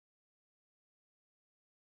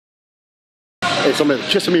Hey, so I'm at the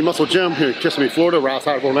Kissimmee Muscle Gym here in Kissimmee, Florida, right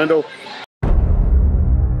outside of Orlando.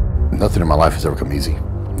 Nothing in my life has ever come easy.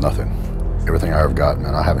 Nothing. Everything I ever got,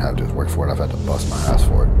 man, I haven't had to work for it. I've had to bust my ass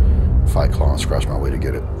for it, fight, claw, and scratch my way to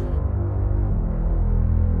get it.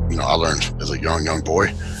 You know, I learned as a young boy,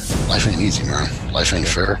 life ain't easy, man. Life ain't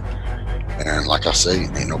fair. And like I say,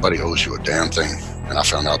 ain't nobody owes you a damn thing. And I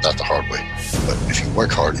found out that the hard way. But if you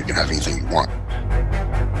work hard, you can have anything you want.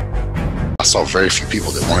 I saw very few people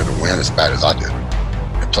that wanted to win as bad as I did.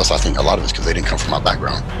 And plus, I think a lot of it's because they didn't come from my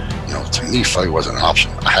background. You know, to me, failure wasn't an option.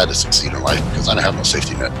 I had to succeed in life because I didn't have no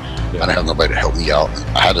safety net. I didn't have nobody to help me out.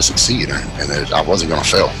 I had to succeed, and I wasn't going to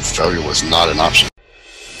fail. Failure was not an option.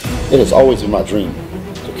 It has always been my dream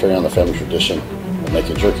to carry on the family tradition of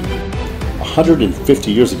making jerky.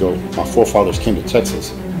 150 years ago, my forefathers came to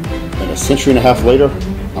Texas, and a century and a half later,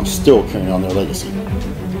 I'm still carrying on their legacy.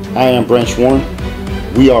 I am Branch Warren.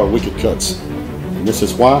 We are Wicked Cutz, and this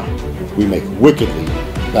is why we make wickedly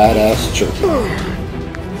badass jerky.